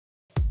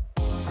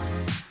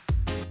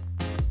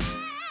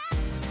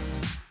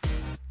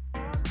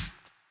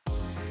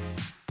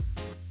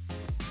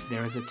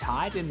There is a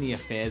tide in the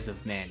affairs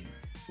of men,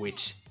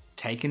 which,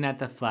 taken at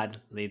the flood,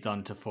 leads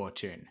on to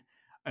fortune.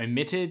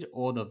 Omitted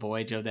o'er the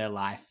voyage of their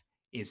life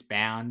is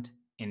bound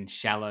in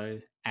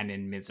shallows and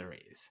in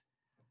miseries.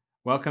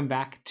 Welcome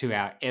back to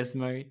our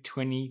ESMO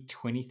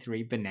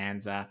 2023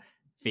 Bonanza,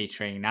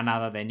 featuring none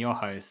other than your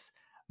hosts,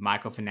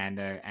 Michael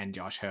Fernando and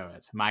Josh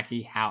Hurwitz.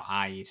 Mikey, how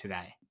are you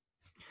today?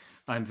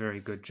 I'm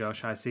very good,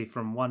 Josh. I see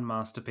from one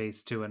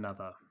masterpiece to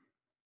another.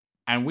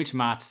 And which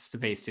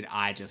masterpiece did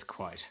I just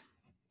quote?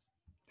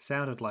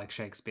 Sounded like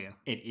Shakespeare.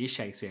 It is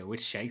Shakespeare.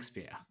 Which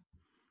Shakespeare?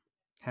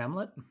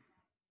 Hamlet?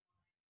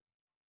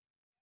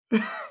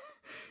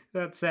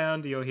 That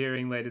sound you're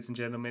hearing, ladies and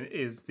gentlemen,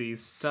 is the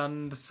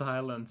stunned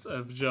silence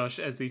of Josh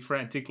as he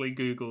frantically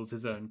Googles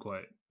his own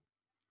quote.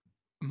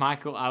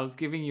 Michael, I was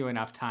giving you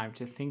enough time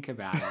to think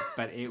about it,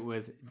 but it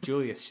was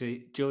Julius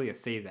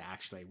Caesar,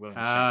 actually. William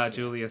Shakespeare.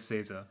 Julius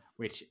Caesar.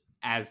 Which,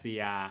 as the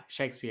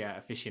Shakespeare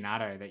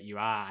aficionado that you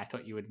are, I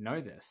thought you would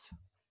know this.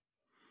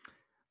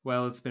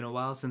 Well, it's been a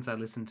while since I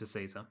listened to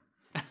Caesar.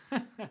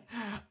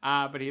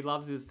 But he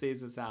loves his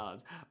Caesar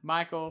salads.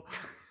 Michael,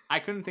 I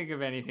couldn't think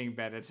of anything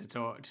better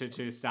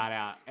to start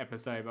our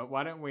episode, but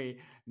why don't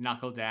we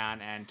knuckle down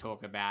and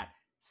talk about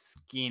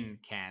skin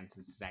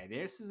cancers today?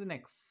 This is an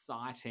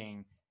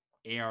exciting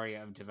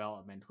area of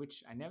development,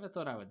 which I never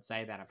thought I would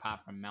say that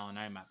apart from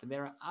melanoma, but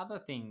there are other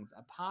things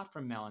apart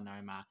from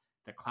melanoma,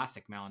 the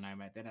classic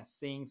melanoma, that are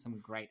seeing some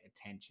great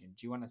attention.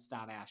 Do you want to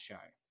start our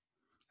show?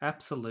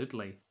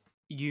 Absolutely.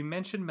 You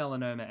mentioned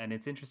melanoma, and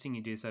it's interesting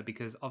you do so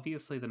because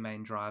obviously the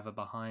main driver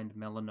behind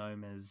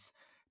melanomas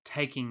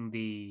taking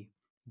the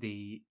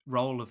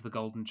role of the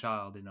golden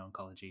child in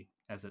oncology,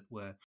 as it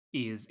were,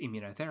 is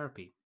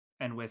immunotherapy.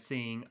 And we're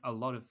seeing a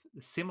lot of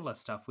similar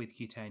stuff with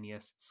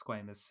cutaneous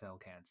squamous cell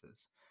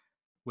cancers,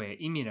 where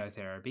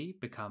immunotherapy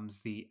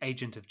becomes the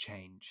agent of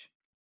change.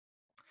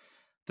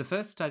 The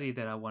first study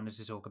that I wanted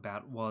to talk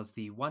about was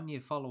the 1-year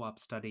follow-up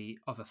study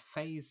of a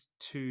phase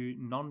 2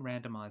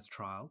 non-randomized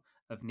trial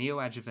of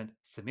neoadjuvant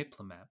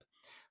Cemiplimab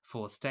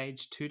for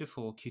stage 2 to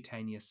 4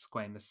 cutaneous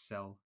squamous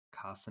cell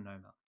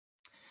carcinoma.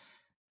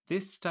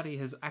 This study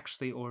has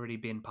actually already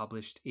been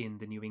published in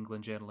the New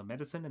England Journal of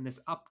Medicine, and this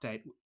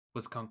update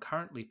was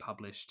concurrently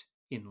published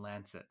in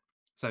Lancet.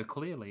 So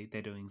clearly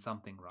they're doing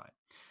something right.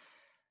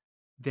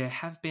 There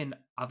have been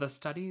other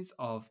studies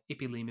of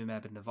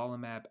ipilimumab and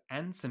nivolumab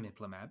and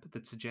cemiplimab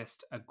that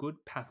suggest a good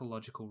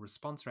pathological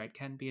response rate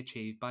can be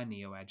achieved by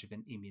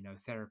neoadjuvant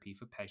immunotherapy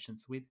for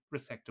patients with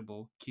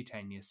resectable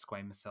cutaneous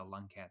squamous cell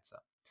lung cancer.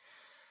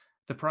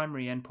 The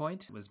primary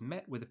endpoint was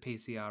met with a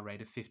PCR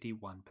rate of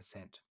 51%.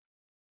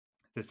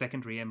 The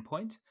secondary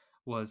endpoint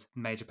was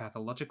major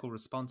pathological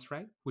response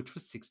rate, which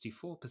was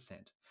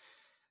 64%.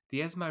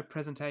 The ESMO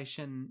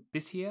presentation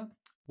this year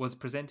was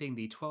presenting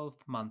the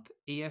 12-month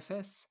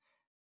EFS,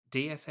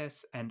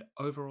 DFS, and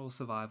overall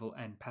survival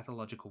and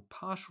pathological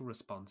partial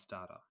response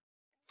data.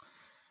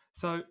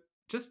 So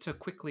just to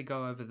quickly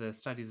go over the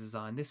study's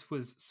design, this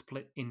was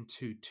split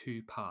into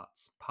 2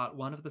 parts. Part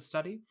 1 of the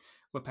study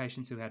were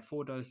patients who had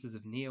 4 doses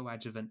of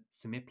neoadjuvant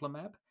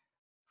Cemiplimab,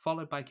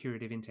 followed by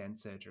curative intent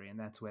surgery, and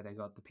that's where they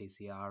got the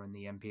PCR and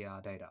the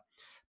MPR data.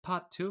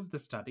 Part 2 of the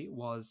study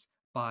was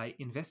by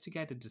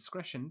investigator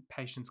discretion,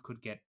 patients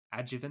could get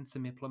adjuvant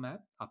Cemiplimab,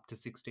 up to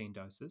 16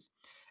 doses,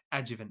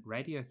 adjuvant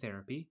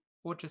radiotherapy,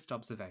 or just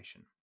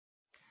observation.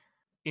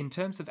 In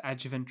terms of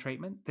adjuvant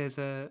treatment, there's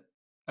a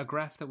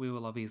graph that we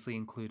will obviously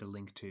include a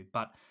link to,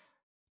 but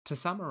to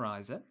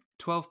summarize it,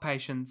 12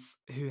 patients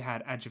who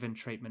had adjuvant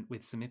treatment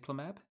with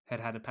Cemiplimab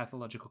had a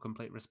pathological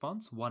complete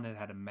response, 1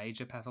 had a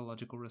major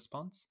pathological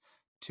response,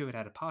 2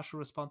 had a partial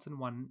response, and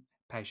 1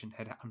 patient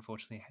had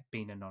unfortunately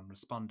been a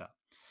non-responder.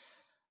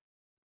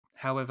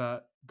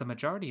 However, the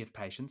majority of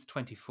patients,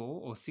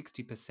 24 or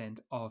 60%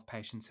 of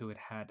patients who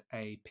had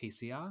a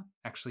PCR,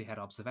 actually had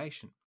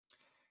observation.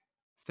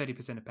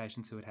 30% of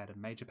patients who had a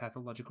major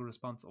pathological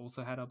response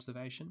also had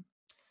observation.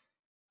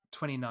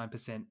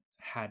 29%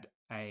 had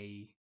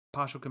a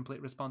partial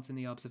complete response in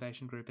the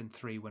observation group, and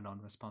 3 were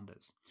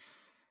non-responders.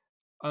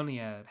 Only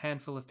a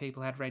handful of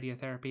people had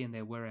radiotherapy, and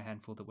there were a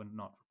handful that were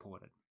not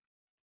reported.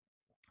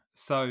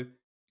 So,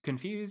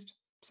 confused?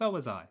 So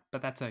was I,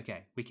 but that's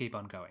okay. We keep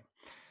on going.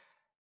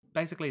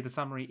 Basically, the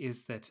summary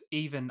is that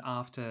even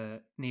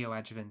after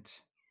neoadjuvant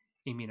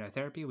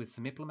immunotherapy with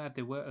Cemiplimab,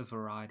 there were a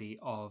variety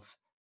of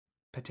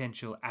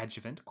potential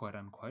adjuvant,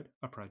 quote-unquote,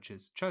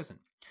 approaches chosen.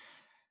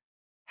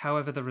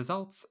 However, the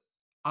results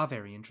are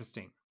very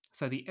interesting.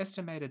 So the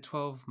estimated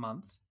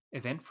 12-month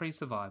event-free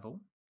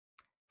survival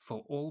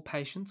for all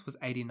patients was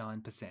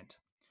 89%.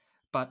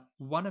 But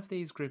one of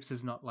these groups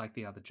is not like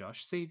the other,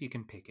 Josh. See if you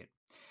can pick it.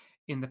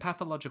 In the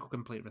pathological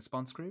complete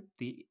response group,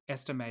 the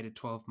estimated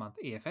 12-month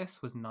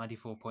EFS was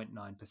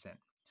 94.9%.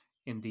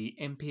 In the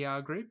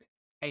MPR group,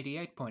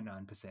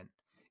 88.9%.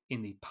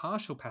 In the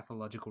partial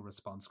pathological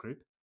response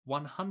group,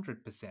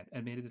 100%.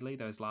 Admittedly,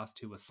 those last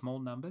 2 were small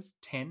numbers,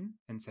 10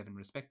 and 7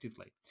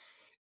 respectively.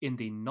 In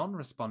the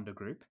non-responder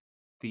group,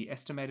 the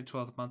estimated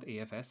 12-month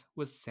EFS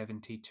was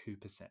 72%.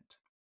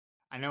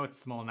 I know it's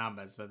small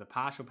numbers, but the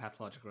partial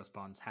pathological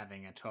response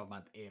having a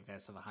 12-month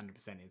EFS of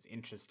 100% is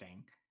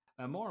interesting.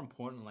 But more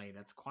importantly,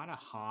 that's quite a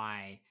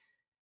high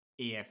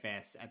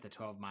EFS at the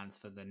 12 months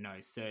for the no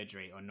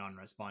surgery or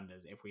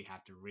non-responders if we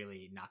have to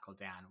really knuckle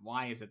down.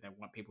 Why is it that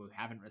what people who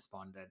haven't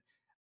responded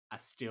are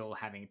still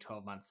having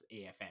 12-month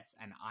EFS?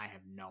 And I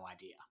have no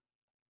idea.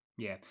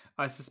 Yeah,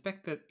 I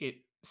suspect that it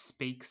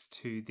speaks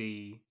to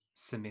the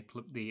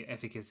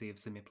efficacy of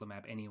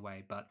Cemiplimab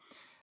anyway, but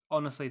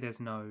honestly, there's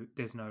no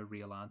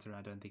real answer, and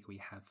I don't think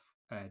we have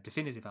a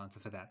definitive answer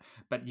for that.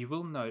 But you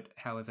will note,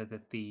 however,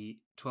 that the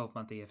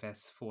 12-month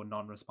EFS for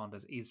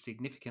non-responders is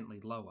significantly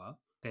lower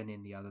than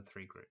in the other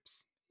three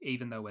groups,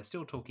 even though we're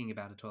still talking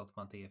about a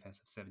 12-month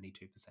EFS of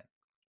 72%.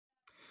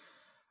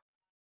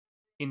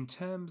 In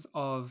terms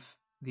of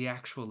the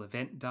actual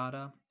event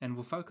data, and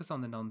we'll focus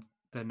on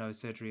the no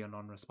surgery or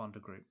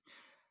non-responder group,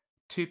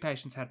 2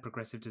 patients had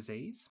progressive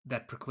disease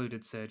that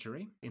precluded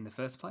surgery in the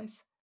first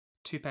place.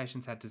 2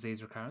 patients had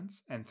disease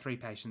recurrence, and 3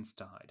 patients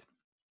died.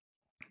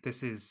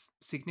 This is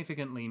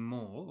significantly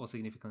more or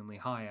significantly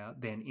higher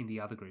than in the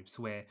other groups,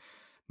 where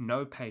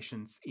no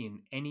patients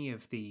in any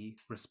of the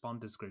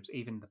responders groups,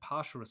 even the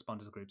partial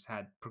responders groups,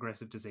 had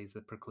progressive disease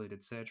that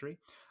precluded surgery.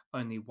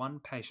 Only 1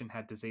 patient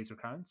had disease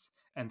recurrence,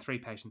 and 3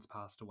 patients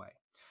passed away.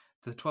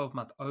 The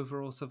 12-month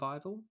overall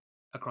survival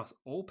across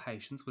all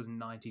patients was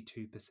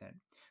 92%.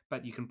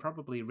 But you can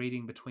probably,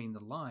 reading between the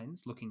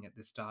lines, looking at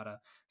this data,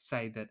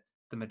 say that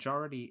the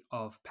majority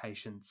of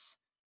patients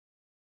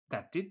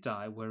that did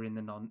die were in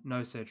the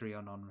no surgery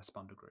or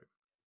non-responder group.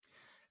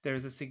 There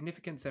is a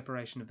significant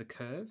separation of the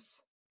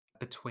curves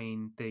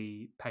between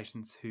the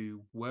patients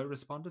who were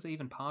responders,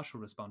 even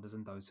partial responders,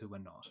 and those who were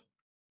not.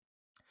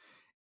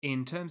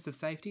 In terms of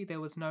safety,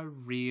 there was no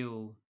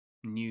real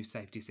new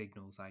safety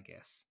signals, I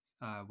guess.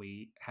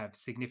 We have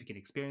significant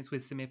experience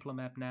with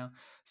Cemiplimab now,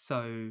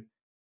 so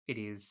it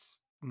is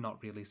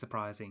not really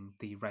surprising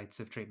the rates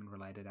of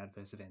treatment-related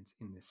adverse events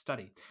in this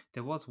study.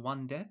 There was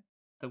 1 death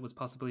that was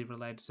possibly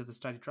related to the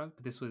study drug,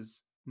 but this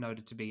was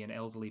noted to be an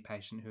elderly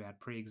patient who had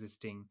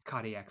pre-existing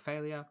cardiac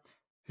failure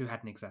who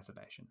had an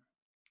exacerbation.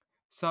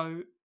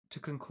 So to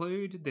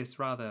conclude this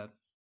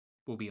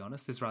we'll be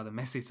honest, this rather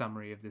messy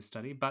summary of this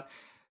study, but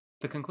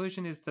the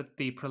conclusion is that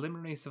the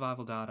preliminary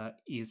survival data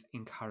is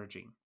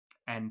encouraging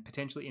and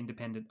potentially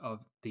independent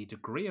of the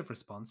degree of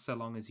response, so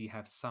long as you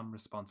have some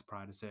response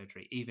prior to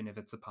surgery, even if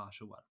it's a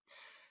partial one.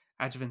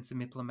 Adjuvant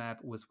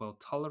Cemiplimab was well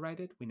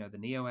tolerated. We know the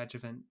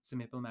neoadjuvant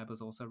Cemiplimab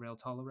was also well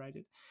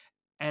tolerated.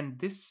 And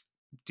this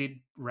did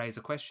raise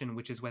a question,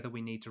 which is whether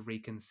we need to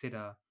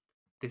reconsider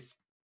this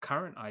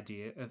current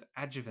idea of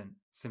adjuvant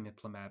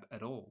Cemiplimab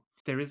at all.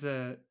 There is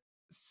a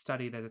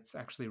study that's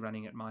actually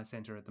running at my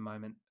centre at the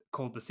moment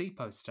called the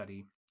CPOST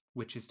study,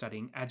 which is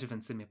studying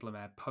adjuvant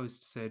Cemiplimab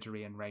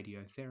post-surgery and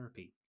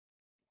radiotherapy.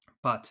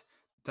 But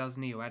does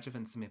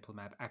neoadjuvant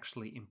Cemiplimab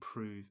actually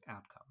improve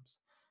outcomes?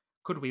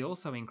 Could we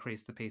also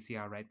increase the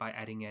PCR rate by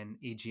adding an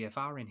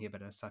EGFR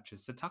inhibitor such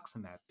as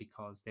cetuximab,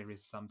 because there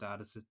is some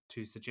data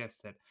to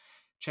suggest that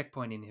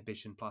checkpoint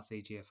inhibition plus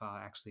EGFR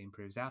actually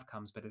improves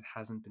outcomes, but it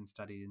hasn't been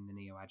studied in the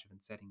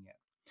neoadjuvant setting yet.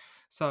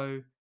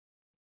 So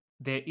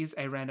there is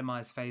a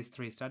randomized phase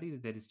 3 study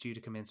that is due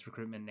to commence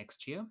recruitment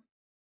next year,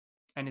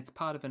 and it's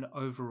part of an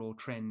overall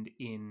trend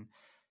in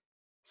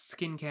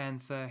skin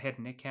cancer, head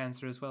and neck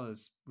cancer, as well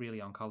as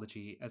really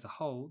oncology as a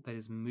whole, that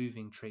is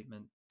moving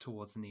treatment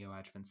towards the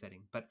neoadjuvant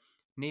setting. But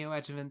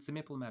neoadjuvant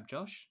Cemiplimab,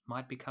 Josh,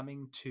 might be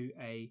coming to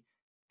a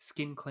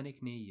skin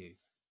clinic near you.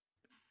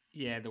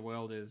 Yeah, the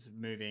world is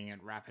moving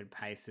at rapid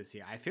pace this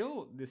year. I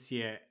feel this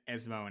year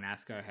ESMO and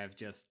ASCO have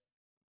just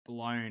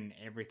blown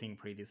everything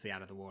previously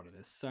out of the water.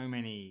 There's so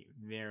many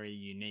very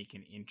unique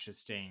and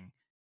interesting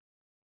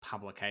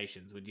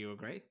publications. Would you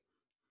agree?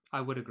 I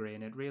would agree,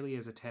 and it really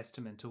is a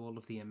testament to all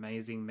of the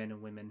amazing men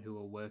and women who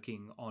are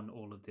working on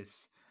all of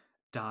this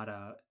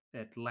data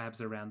at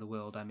labs around the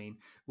world. I mean,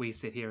 we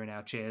sit here in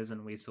our chairs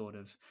and we sort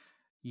of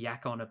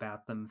yak on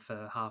about them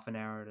for half an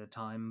hour at a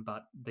time,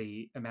 but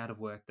the amount of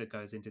work that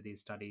goes into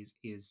these studies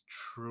is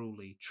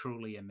truly,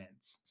 truly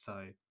immense.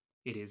 So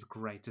it is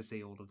great to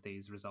see all of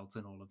these results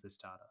and all of this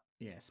data.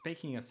 Yeah,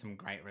 speaking of some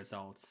great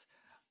results,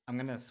 I'm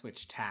going to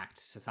switch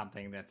tact to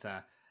something that's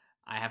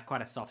I have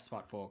quite a soft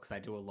spot for, because I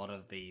do a lot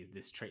of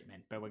this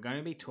treatment, but we're going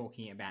to be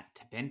talking about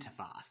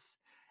tebentafusp.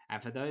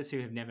 And for those who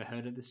have never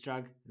heard of this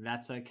drug,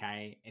 that's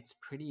okay. It's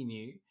pretty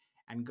new.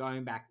 And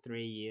going back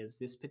 3 years,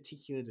 this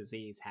particular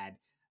disease had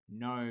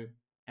no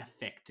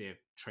effective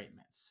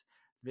treatments.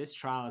 This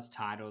trial is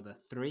titled The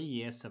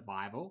 3-Year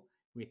Survival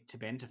with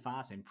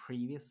Tebentafusp in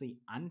Previously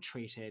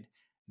Untreated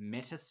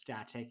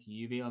Metastatic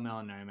Uveal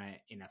Melanoma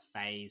in a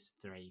Phase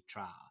 3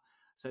 trial.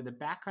 So the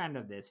background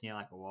of this, and you're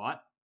like,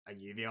 what? A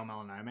uveal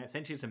melanoma?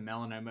 Essentially, it's a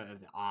melanoma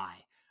of the eye,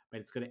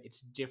 but it's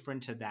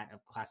different to that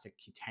of classic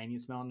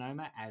cutaneous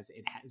melanoma, as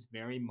it has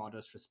very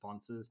modest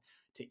responses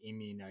to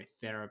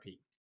immunotherapy.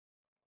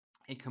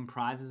 It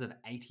comprises of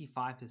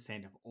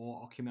 85% of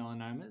all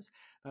ocumelanomas,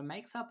 but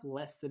makes up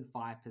less than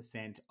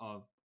 5%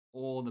 of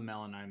all the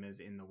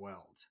melanomas in the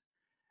world.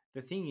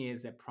 The thing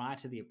is that prior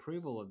to the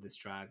approval of this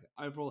drug,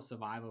 overall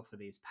survival for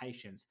these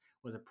patients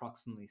was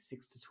approximately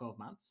 6 to 12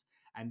 months,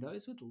 and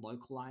those with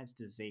localized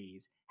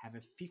disease have a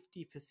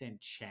 50%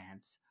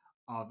 chance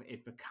of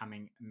it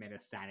becoming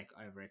metastatic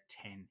over a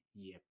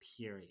 10-year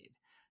period.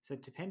 So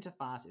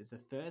tebentafusp is the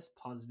first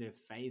positive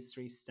phase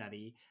 3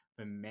 study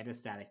for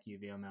metastatic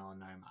uveal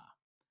melanoma.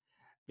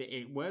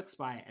 It works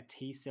by a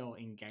T cell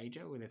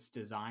engager with its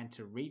designed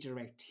to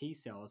redirect T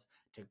cells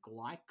to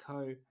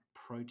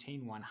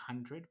glycoprotein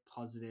 100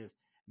 positive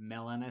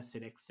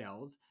melanocytic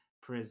cells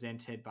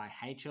presented by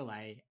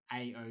HLA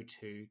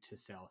AO2 to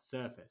cell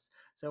surface.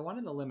 So one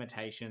of the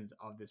limitations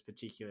of this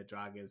particular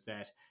drug is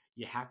that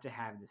you have to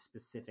have the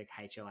specific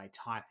HLA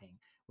typing,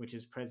 which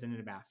is present in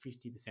about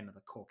 50% of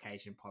the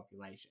Caucasian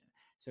population.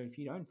 So if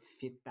you don't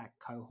fit that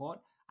cohort,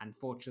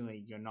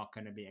 unfortunately, you're not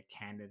going to be a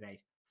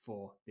candidate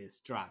for this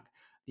drug.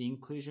 The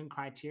inclusion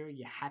criteria,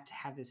 you had to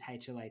have this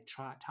HLA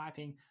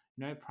typing,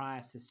 no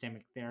prior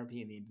systemic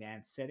therapy in the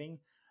advanced setting,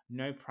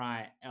 no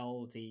prior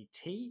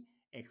LDT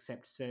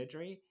except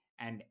surgery,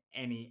 and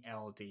any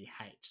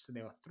LDH. So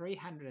there were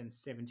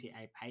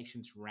 378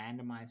 patients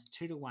randomized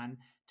 2-1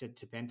 to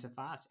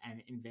tebentafusp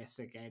and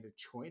investigator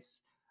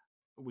choice,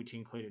 which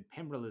included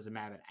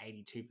pembrolizumab at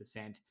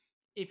 82%,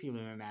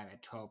 ipilimumab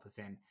at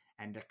 12%,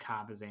 and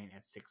dacarbazine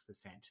at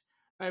 6%.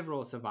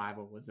 Overall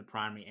survival was the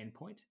primary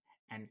endpoint,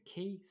 and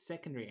key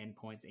secondary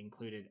endpoints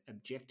included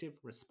objective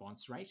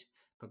response rate,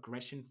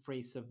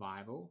 progression-free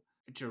survival,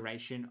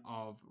 duration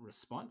of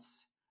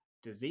response,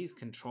 disease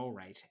control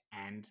rate,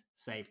 and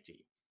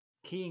safety.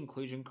 Key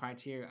inclusion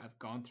criteria, I've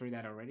gone through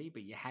that already,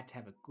 but you had to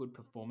have a good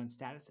performance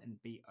status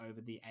and be over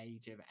the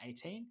age of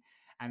 18,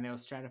 and they were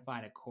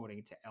stratified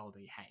according to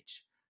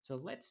LDH. So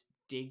let's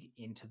dig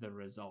into the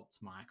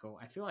results, Michael.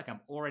 I feel like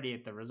I'm already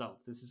at the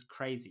results. This is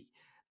crazy.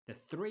 The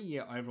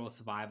 3-year overall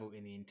survival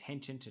in the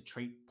intention to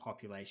treat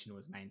population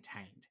was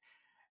maintained.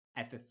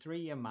 At the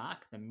 3-year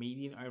mark, the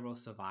median overall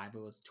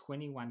survival was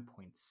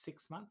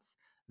 21.6 months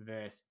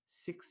versus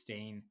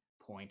 16.9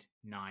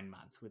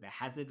 months, with a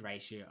hazard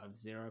ratio of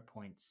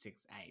 0.68.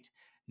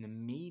 And the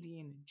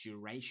median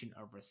duration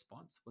of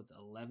response was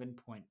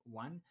 11.1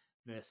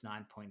 versus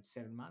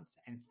 9.7 months,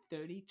 and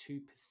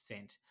 32%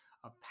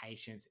 of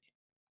patients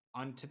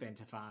on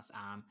tebentafusp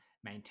arm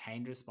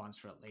maintained response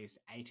for at least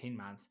 18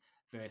 months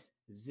versus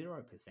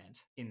 0%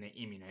 in the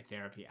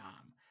immunotherapy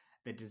arm.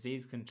 The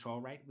disease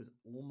control rate was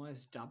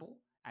almost double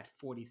at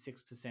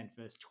 46%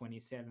 versus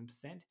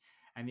 27%,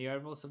 and the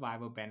overall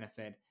survival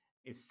benefit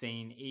is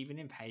seen even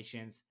in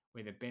patients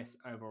where the best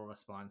overall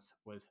response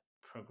was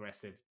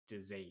progressive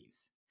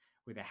disease,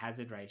 with a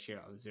hazard ratio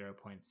of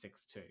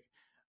 0.62.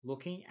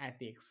 Looking at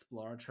the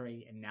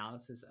exploratory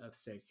analysis of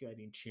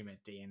circulating tumor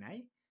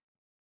DNA,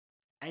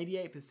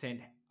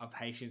 88% of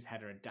patients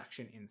had a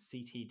reduction in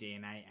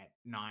ctDNA at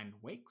 9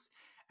 weeks,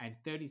 and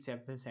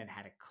 37%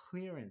 had a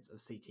clearance of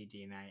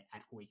ctDNA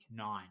at week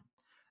 9.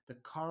 The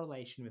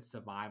correlation with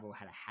survival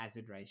had a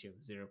hazard ratio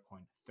of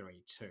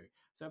 0.32.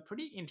 So a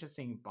pretty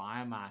interesting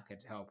biomarker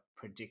to help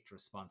predict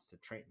response to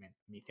treatment,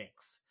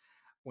 methinks.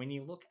 When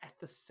you look at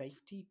the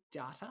safety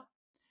data,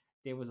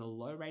 there was a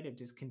low rate of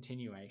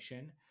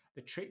discontinuation.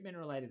 The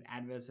treatment-related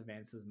adverse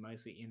events was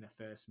mostly in the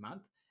first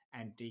month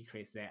and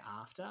decreased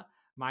thereafter.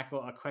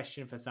 Michael, a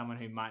question for someone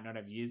who might not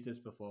have used this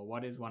before.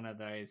 What is one of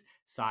those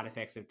side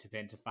effects of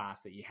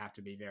tebentafusp that you have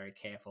to be very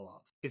careful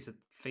of? Is it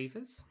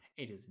fevers?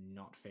 It is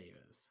not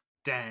fevers.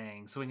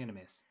 Dang, swing and a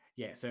miss.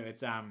 Yeah, so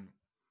it's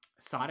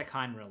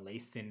cytokine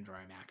release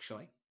syndrome,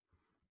 actually.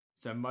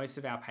 So most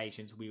of our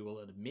patients we will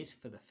admit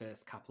for the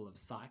first couple of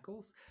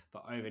cycles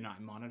for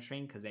overnight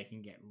monitoring because they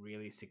can get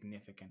really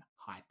significant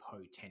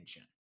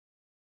hypotension.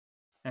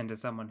 And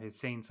as someone who's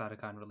seen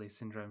cytokine release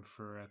syndrome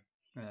for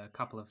a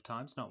couple of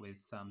times, not with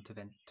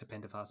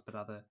tebentafusp but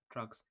other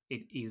drugs,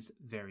 it is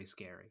very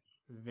scary.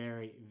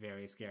 Very,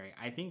 very scary.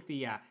 I think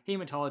the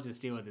hematologists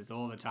deal with this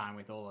all the time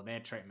with all of their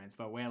treatments,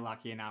 but we're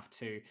lucky enough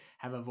to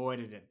have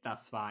avoided it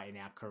thus far in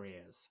our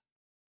careers.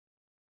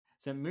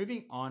 So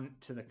moving on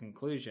to the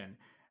conclusion,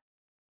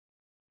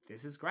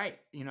 this is great.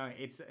 You know,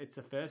 it's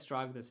the first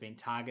drug that's been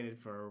targeted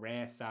for a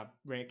rare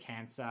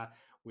cancer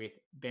with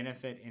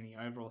benefit in the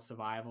overall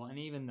survival, and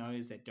even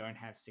those that don't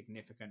have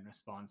significant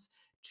response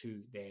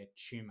to their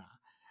tumor.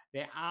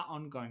 There are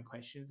ongoing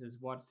questions as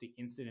what's the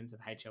incidence of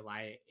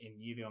HLA in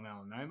uveal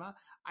melanoma.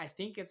 I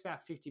think it's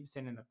about 50%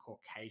 in the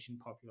Caucasian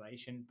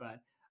population, but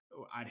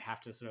I'd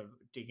have to sort of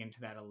dig into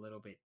that a little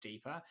bit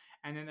deeper.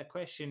 And then the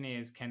question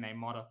is, can they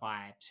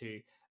modify it to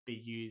be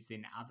used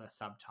in other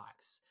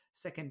subtypes?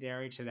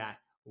 Secondary to that,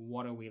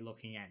 what are we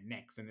looking at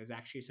next? And there's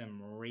actually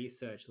some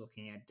research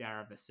looking at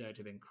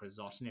darovasertib and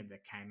crizotinib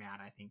that came out,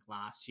 I think,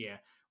 last year,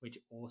 which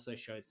also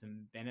shows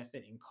some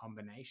benefit in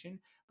combination,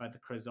 but the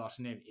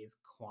crizotinib is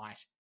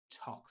quite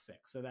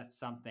toxic. So that's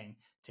something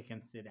to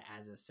consider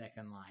as a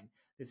second line.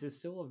 This is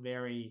still a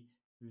very,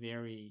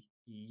 very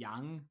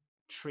young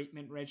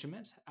treatment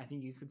regimen, I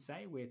think you could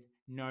say, with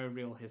no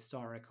real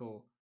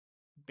historical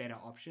better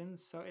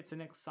options. So it's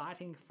an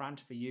exciting front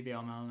for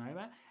uveal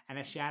melanoma, and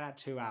a shout out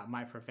to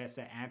my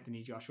professor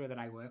Anthony Joshua that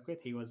I work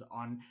with. He was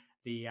on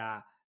the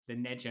the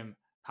NEJM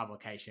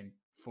publication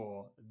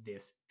for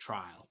this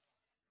trial.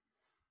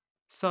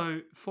 So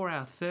for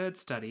our third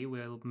study,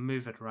 we'll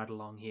move it right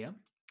along here.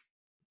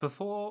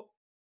 Before,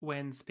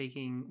 when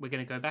speaking, we're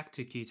going to go back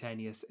to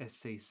cutaneous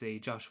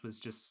SCC. Josh was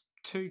just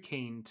too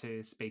keen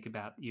to speak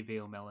about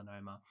uveal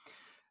melanoma.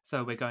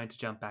 So we're going to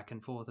jump back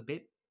and forth a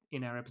bit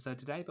in our episode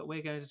today, but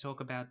we're going to talk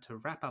about, to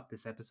wrap up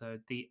this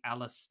episode, the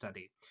ALICE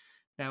study.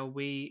 Now,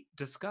 we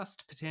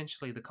discussed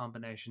potentially the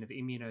combination of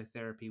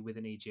immunotherapy with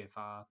an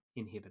EGFR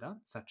inhibitor,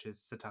 such as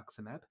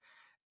cetuximab,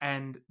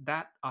 and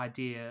that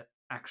idea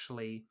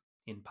actually,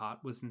 in part,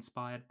 was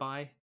inspired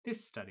by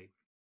this study.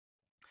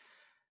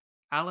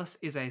 ALICE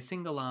is a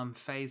single-arm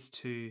phase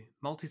 2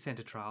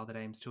 multi-center trial that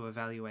aims to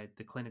evaluate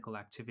the clinical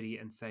activity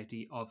and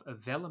safety of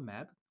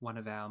avelumab, one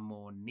of our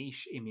more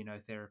niche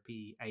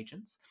immunotherapy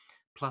agents,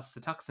 plus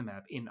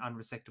cetuximab in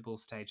unresectable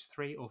stage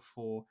 3 or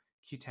 4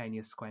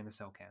 cutaneous squamous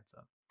cell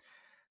cancer.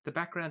 The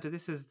background to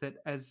this is that,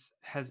 as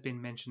has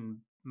been mentioned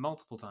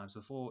multiple times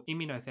before,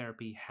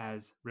 immunotherapy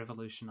has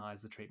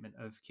revolutionized the treatment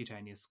of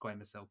cutaneous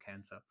squamous cell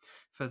cancer.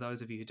 For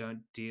those of you who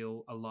don't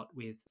deal a lot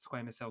with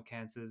squamous cell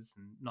cancers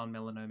and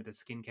non-melanomatous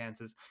skin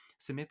cancers,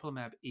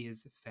 Cemiplimab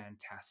is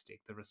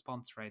fantastic. The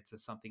response rates are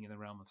something in the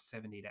realm of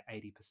 70 to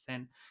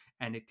 80%,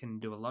 and it can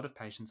do a lot of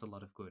patients a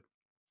lot of good.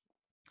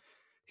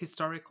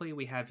 Historically,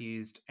 we have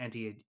used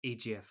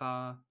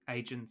anti-EGFR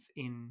agents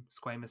in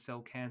squamous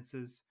cell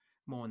cancers,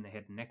 more in the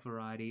head and neck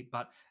variety,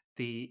 but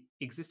the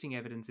existing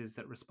evidence is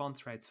that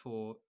response rates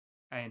for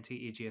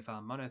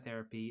anti-EGFR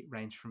monotherapy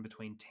range from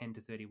between 10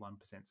 to 31%,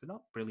 so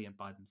not brilliant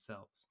by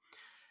themselves.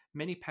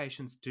 Many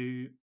patients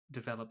do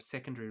develop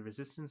secondary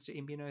resistance to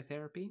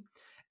immunotherapy,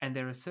 and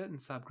there are certain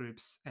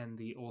subgroups, and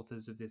the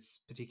authors of this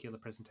particular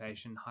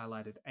presentation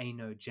highlighted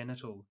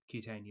anogenital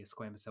cutaneous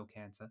squamous cell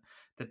cancer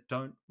that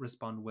don't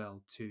respond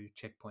well to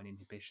checkpoint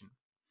inhibition.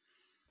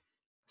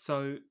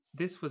 So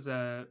this was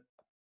a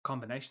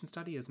combination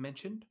study, as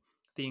mentioned.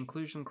 The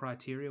inclusion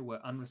criteria were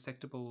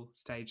unresectable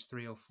stage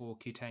 3 or 4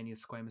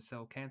 cutaneous squamous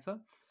cell cancer.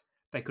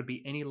 They could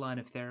be any line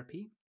of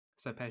therapy,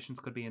 so patients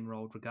could be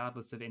enrolled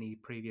regardless of any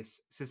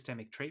previous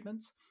systemic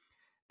treatments.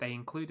 They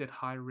included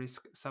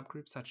high-risk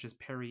subgroups such as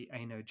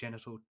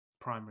peri-anogenital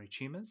primary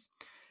tumours,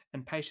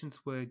 and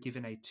patients were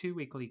given a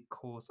 2-weekly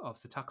course of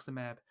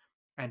cetuximab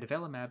and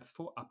avelumab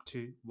for up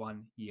to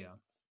 1 year.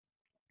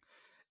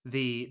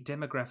 The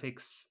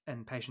demographics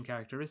and patient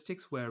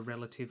characteristics were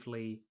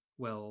relatively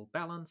well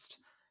balanced,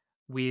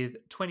 with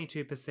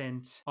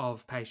 22%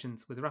 of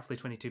patients, with roughly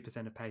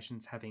 22% of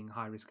patients having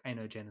high-risk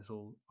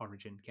anogenital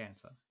origin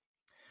cancer.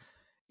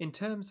 In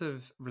terms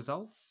of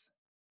results,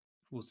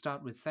 we'll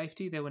start with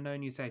safety. There were no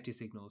new safety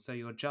signals, so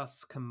you're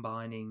just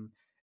combining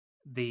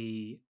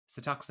the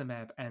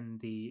cetuximab and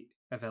the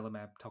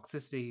avelumab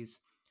toxicities,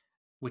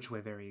 which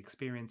we're very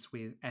experienced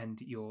with, and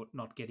you're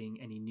not getting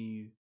any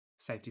new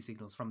safety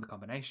signals from the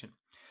combination.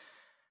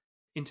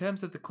 In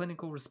terms of the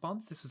clinical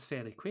response, this was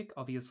fairly quick.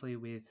 Obviously,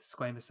 with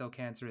squamous cell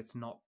cancer, it's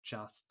not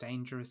just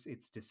dangerous,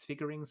 it's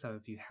disfiguring. So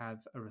if you have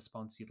a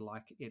response, you'd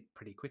like it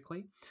pretty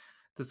quickly.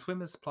 The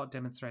swimmer's plot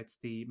demonstrates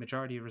the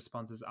majority of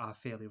responses are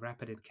fairly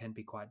rapid and can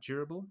be quite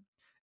durable.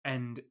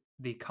 And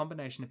the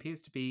combination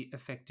appears to be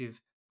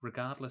effective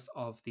regardless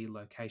of the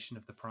location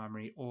of the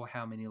primary or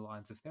how many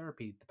lines of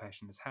therapy the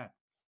patient has had.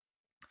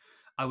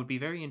 I would be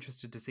very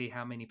interested to see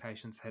how many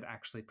patients had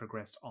actually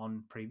progressed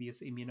on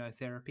previous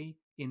immunotherapy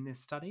in this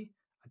study.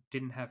 I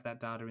didn't have that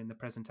data in the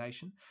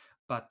presentation,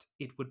 but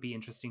it would be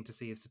interesting to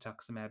see if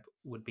cetuximab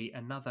would be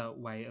another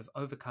way of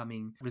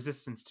overcoming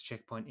resistance to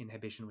checkpoint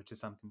inhibition, which is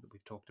something that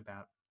we've talked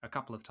about a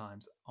couple of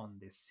times on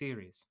this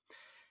series.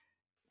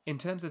 In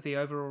terms of the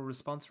overall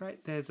response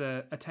rate, there's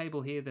a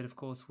table here that, of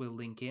course, we'll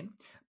link in,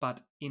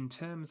 but in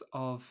terms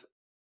of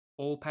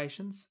all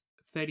patients,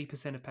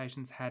 30% of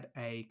patients had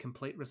a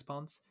complete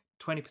response,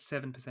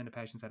 27% of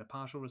patients had a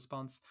partial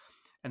response,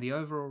 and the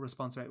overall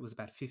response rate was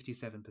about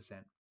 57%.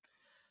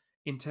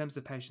 In terms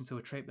of patients who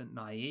are treatment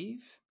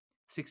naive,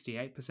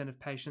 68% of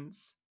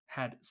patients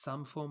had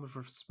some form of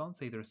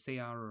response, either a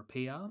CR or a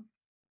PR.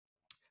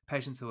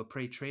 Patients who were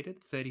pre-treated,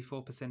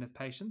 34% of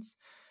patients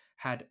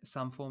had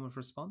some form of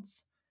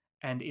response.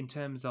 And in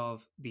terms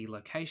of the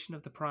location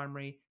of the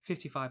primary,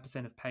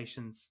 55% of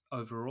patients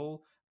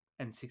overall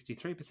and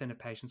 63% of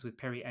patients with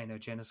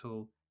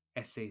peri-anogenital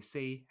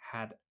SCC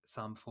had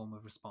some form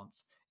of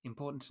response.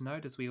 Important to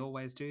note, as we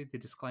always do, the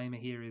disclaimer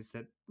here is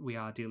that we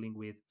are dealing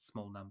with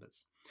small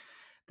numbers.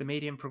 The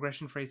median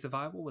progression-free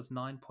survival was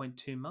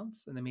 9.2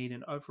 months, and the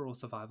median overall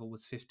survival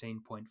was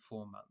 15.4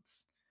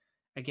 months.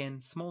 Again,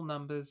 small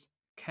numbers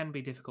can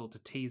be difficult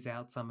to tease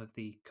out some of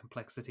the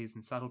complexities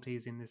and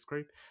subtleties in this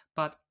group,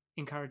 but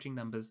encouraging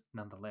numbers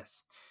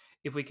nonetheless.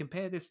 If we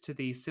compare this to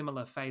the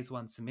similar phase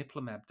 1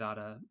 Cemiplimab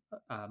data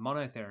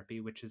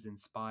monotherapy, which has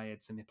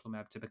inspired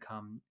Cemiplimab to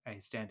become a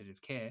standard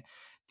of care,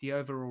 the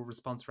overall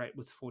response rate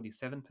was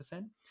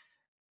 47%.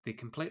 The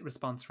complete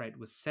response rate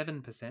was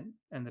 7%,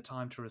 and the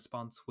time to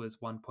response was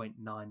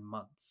 1.9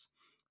 months.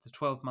 The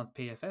 12-month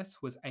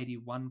PFS was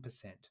 81%,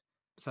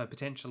 so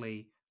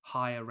potentially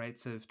higher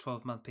rates of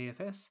 12-month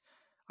PFS.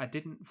 I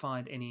didn't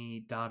find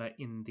any data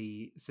in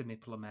the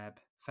Cemiplimab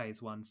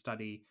phase 1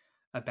 study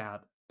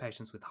about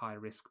patients with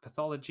high-risk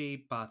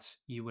pathology, but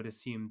you would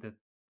assume that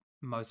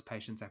most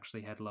patients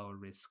actually had lower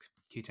risk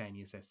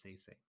cutaneous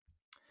SCC.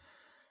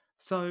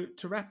 So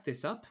to wrap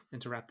this up,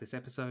 and to wrap this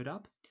episode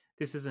up,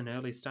 this is an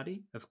early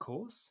study, of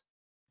course,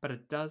 but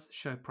it does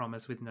show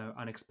promise with no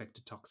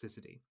unexpected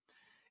toxicity.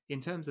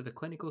 In terms of a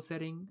clinical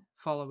setting,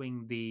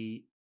 following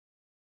the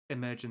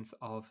emergence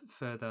of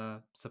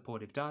further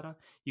supportive data,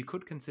 you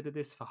could consider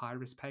this for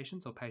high-risk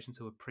patients or patients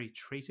who are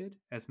pre-treated.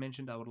 As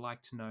mentioned, I would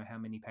like to know how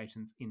many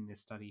patients in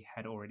this study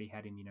had already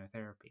had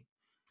immunotherapy.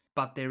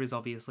 But there is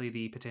obviously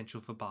the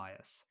potential for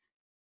bias.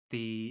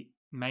 The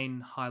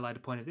main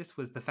highlighted point of this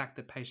was the fact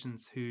that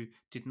patients who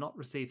did not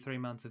receive 3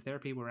 months of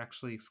therapy were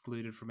actually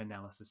excluded from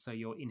analysis. So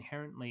you're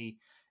inherently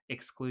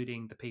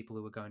excluding the people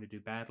who are going to do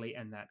badly,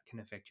 and that can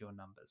affect your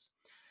numbers.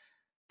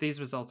 These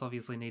results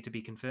obviously need to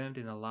be confirmed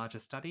in a larger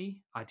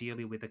study,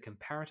 ideally with a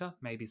comparator,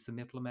 maybe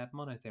Cemiplimab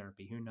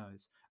monotherapy, who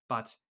knows.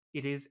 But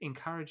it is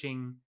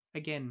encouraging,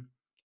 again,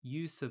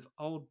 use of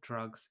old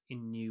drugs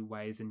in new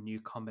ways and new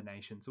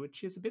combinations,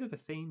 which is a bit of a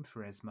theme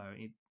for ESMO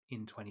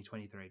in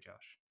 2023,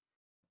 Josh.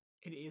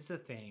 It is a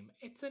theme.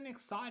 It's an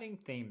exciting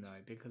theme,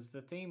 though, because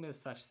the theme is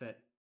such that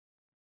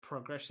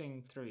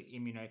progressing through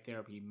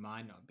immunotherapy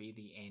might not be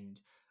the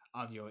end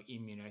of your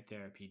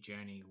immunotherapy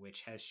journey,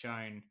 which has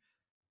shown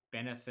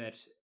benefit,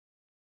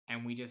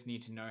 and we just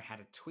need to know how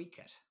to tweak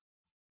it.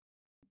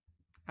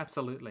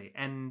 Absolutely.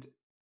 And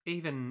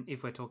even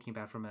if we're talking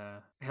about from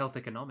a health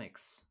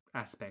economics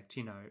aspect,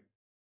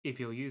 if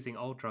you're using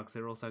old drugs,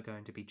 they're also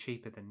going to be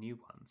cheaper than new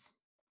ones.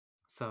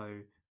 So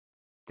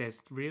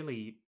there's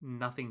really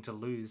nothing to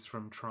lose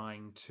from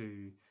trying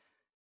to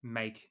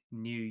make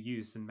new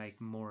use and make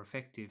more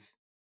effective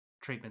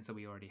treatments that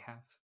we already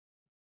have.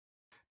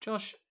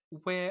 Josh,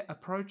 we're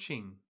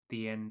approaching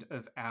the end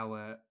of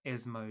our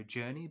ESMO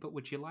journey, but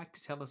would you like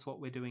to tell us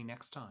what we're doing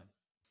next time?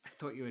 I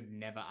thought you would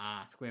never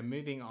ask. We're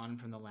moving on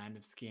from the land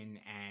of skin,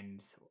 and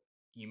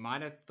you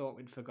might have thought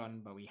we'd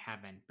forgotten, but we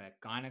haven't.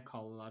 But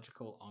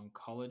gynecological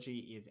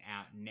oncology is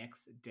our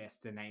next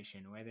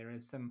destination, where there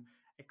is some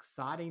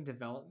exciting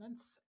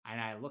developments, and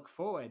I look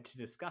forward to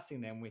discussing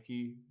them with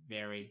you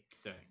very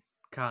soon.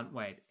 Can't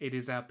wait. It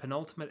is our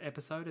penultimate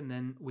episode, and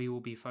then we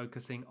will be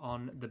focusing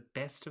on the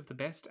best of the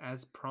best,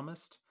 as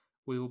promised.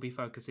 We will be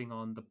focusing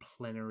on the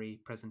plenary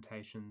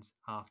presentations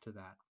after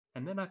that.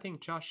 And then I think,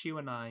 Josh, you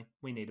and I,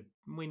 we need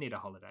a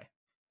holiday.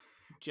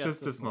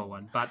 Just a small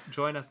one. But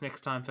join us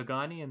next time for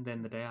Gynae, and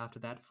then the day after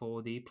that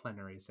for the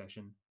plenary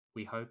session.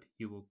 We hope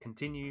you will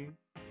continue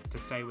to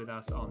stay with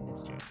us on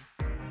this journey.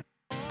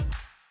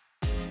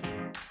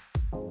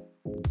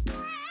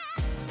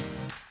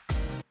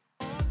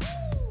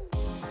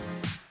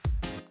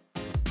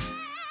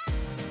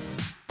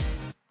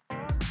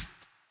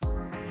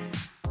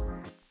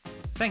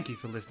 Thank you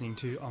for listening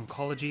to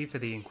Oncology for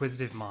the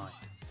Inquisitive Mind.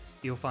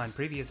 You'll find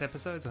previous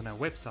episodes on our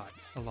website,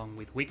 along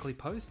with weekly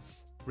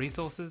posts,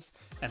 resources,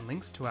 and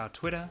links to our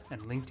Twitter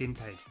and LinkedIn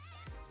pages.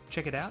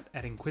 Check it out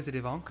at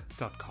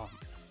inquisitiveonc.com.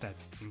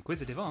 That's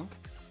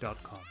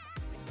inquisitiveonc.com.